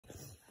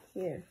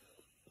Here.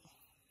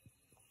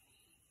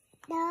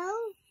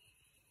 No.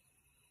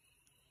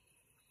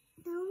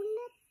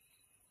 Donut.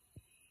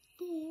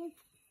 Give.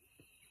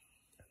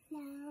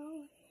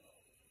 No.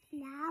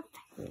 Nap.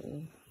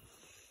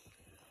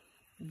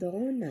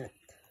 Donut.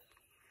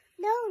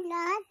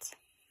 Donut.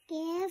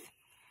 Give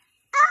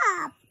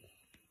up.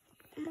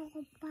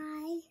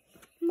 Mobile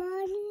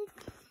money.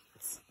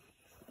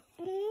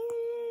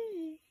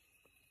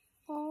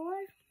 Or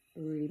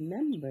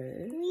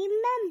Remember.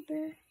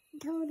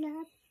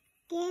 Donut.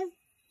 Give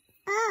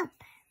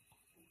up.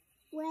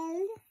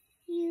 Well,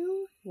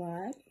 you.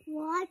 What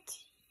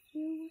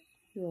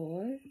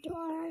You're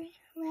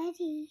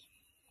ready.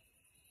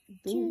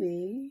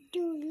 Doing.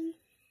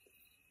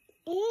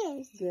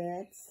 Is.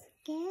 Gets.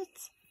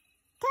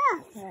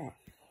 Tough. Tough.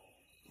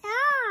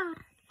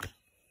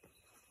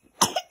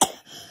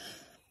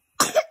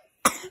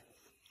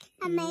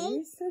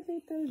 It's a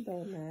little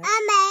donut.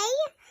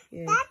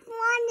 Yeah. That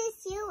one is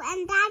you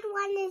and that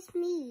one is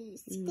me.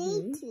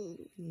 Skating.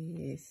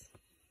 Yes.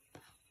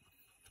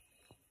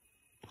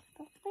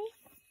 Okay.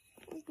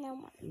 There's no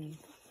more.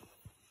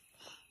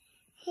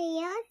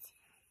 Here's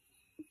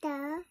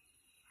the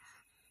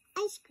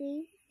ice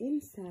cream.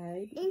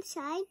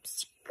 Inside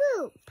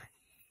scoop.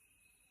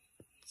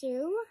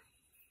 You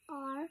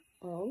are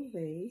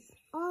always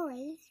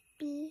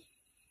be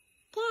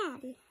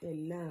can.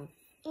 Enough.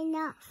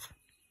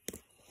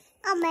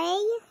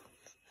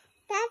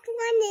 That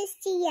one is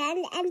the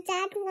end, and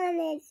that one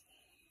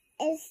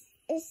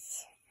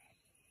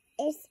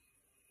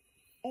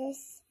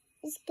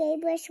is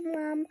Gabriel's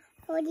mom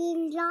holding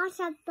lots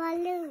of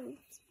balloons.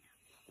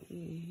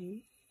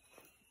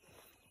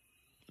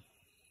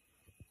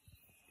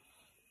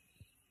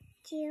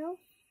 You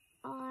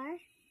are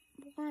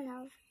one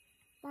of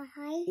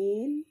my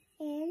in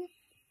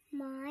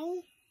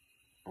my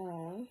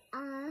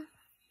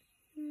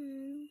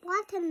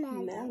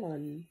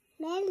watermelon.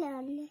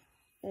 Melon.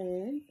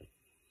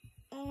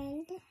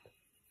 And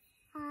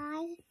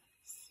I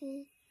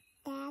see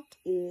that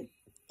it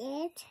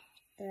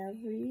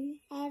every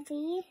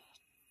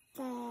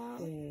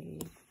day.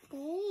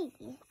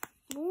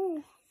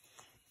 Ooh.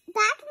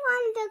 That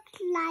one looks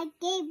like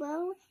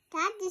Gabriel.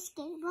 That is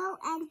Gabriel,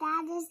 and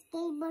that is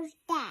Gabriel's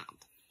dad.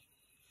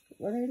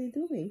 What are they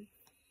doing?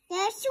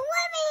 They're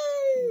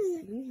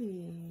swimming.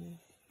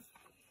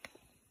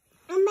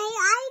 And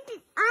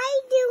I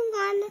do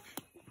want to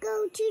go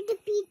to the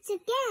beach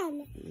again.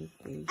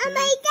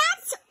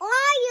 That's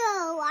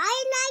Oreo.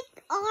 I like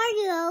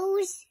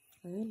Oreos.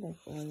 I like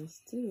Oreos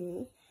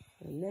too.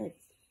 And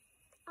next.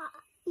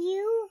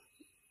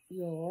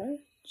 You're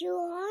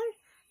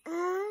a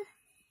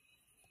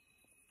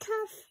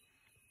tough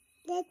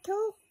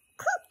little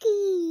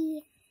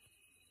cookie.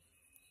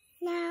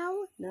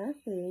 Now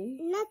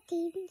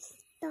nothing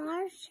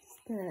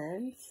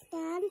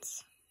stands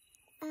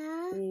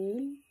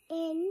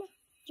in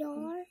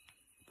your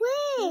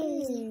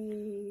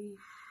way.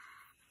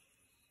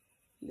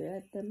 They're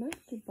at the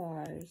monkey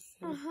bars.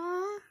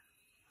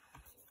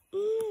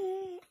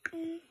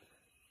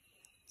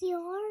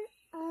 You're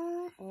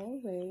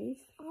always.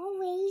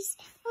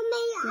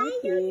 I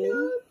don't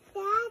know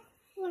that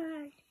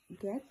word.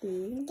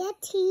 Getting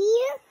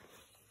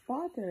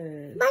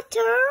butter.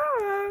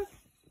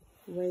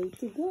 Way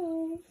to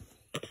go.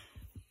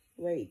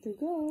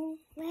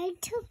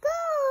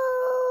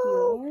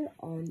 You're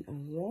on a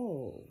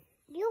roll.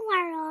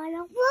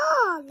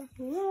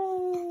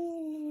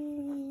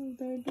 Roll.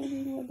 They're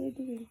doing what they're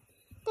doing.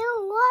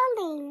 They're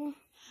rolling.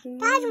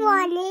 That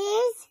one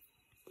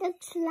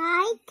looks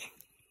like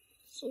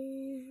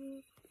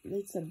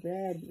it's a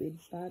bread with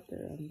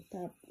butter on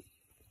top.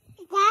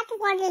 That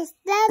one is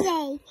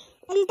Billy.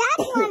 And that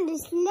one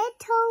is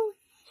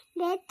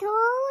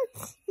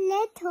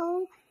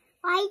little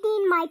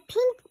riding my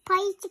pink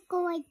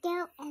bicycle right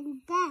there.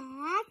 And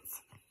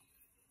that's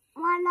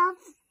one of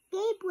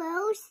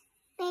Gabriel's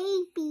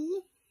baby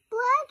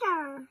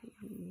brother.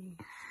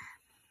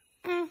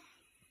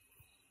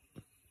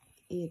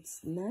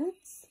 It's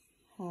nuts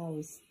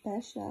how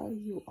special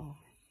you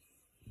are.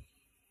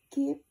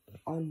 Keep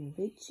on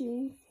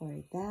reaching for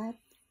that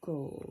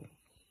goal.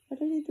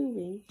 What are they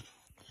doing?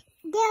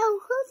 They're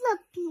hula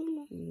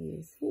hooping.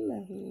 Yes, hula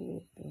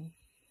hoop.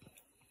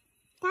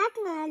 That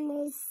one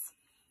is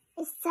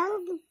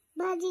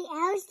somebody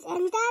else,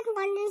 and that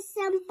one is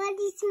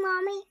somebody's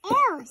mommy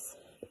else.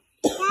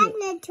 That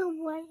little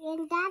one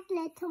and that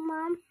little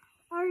mom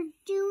are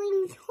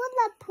doing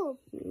hula hoop.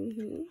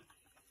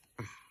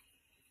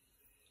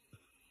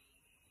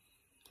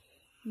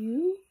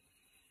 You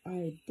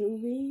are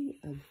doing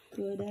a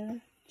good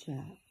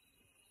job.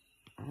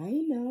 I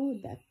know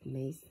that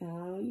may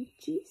sound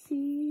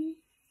cheesy.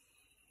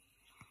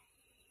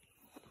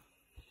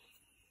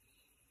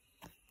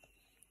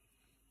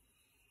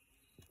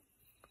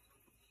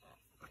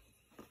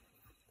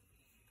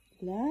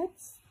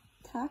 Let's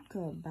talk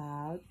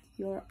about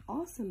your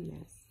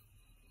awesomeness.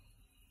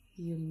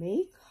 You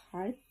make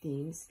hard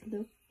things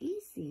look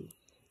easy.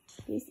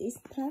 This is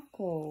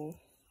Taco.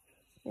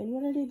 And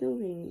what are they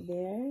doing?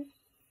 They're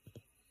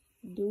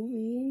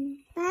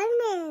doing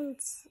Badminton.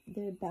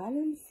 They're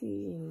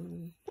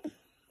balancing.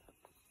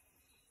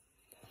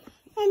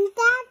 And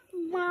that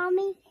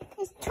Mommy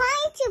is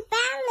trying to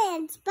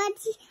balance, but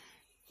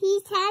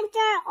his hands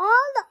are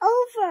all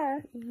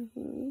over.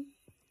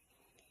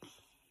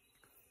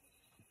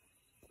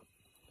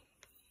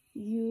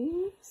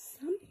 You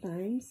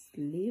sometimes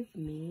leave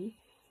me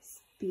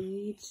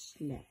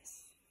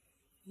speechless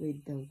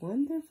with the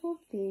wonderful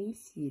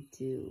things you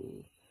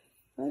do.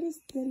 What is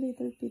the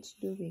little Peach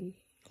doing?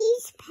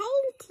 He's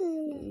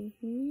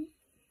painting.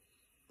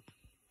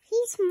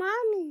 He's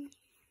Mommy.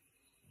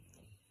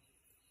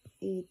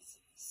 It's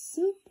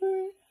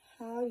super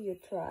how you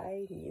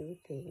try new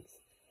things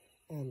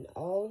and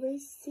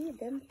always see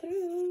them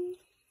through.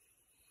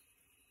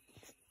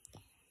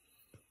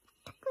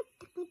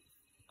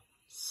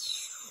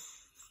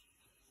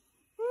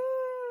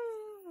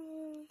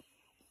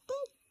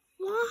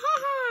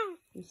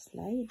 You're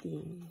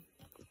sliding.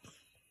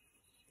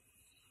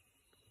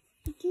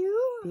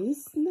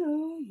 Please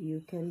know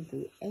you can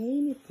do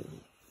anything.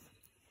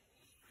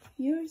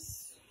 You're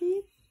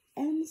sweet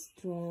and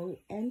strong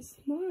and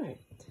smart.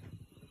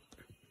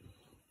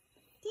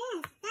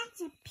 Yes,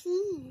 that's a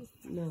piece.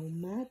 No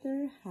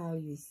matter how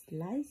you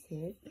slice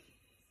it,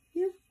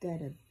 you've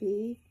got a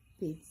big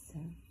pizza,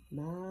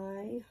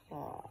 my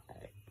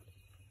heart.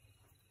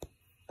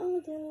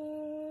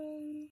 Although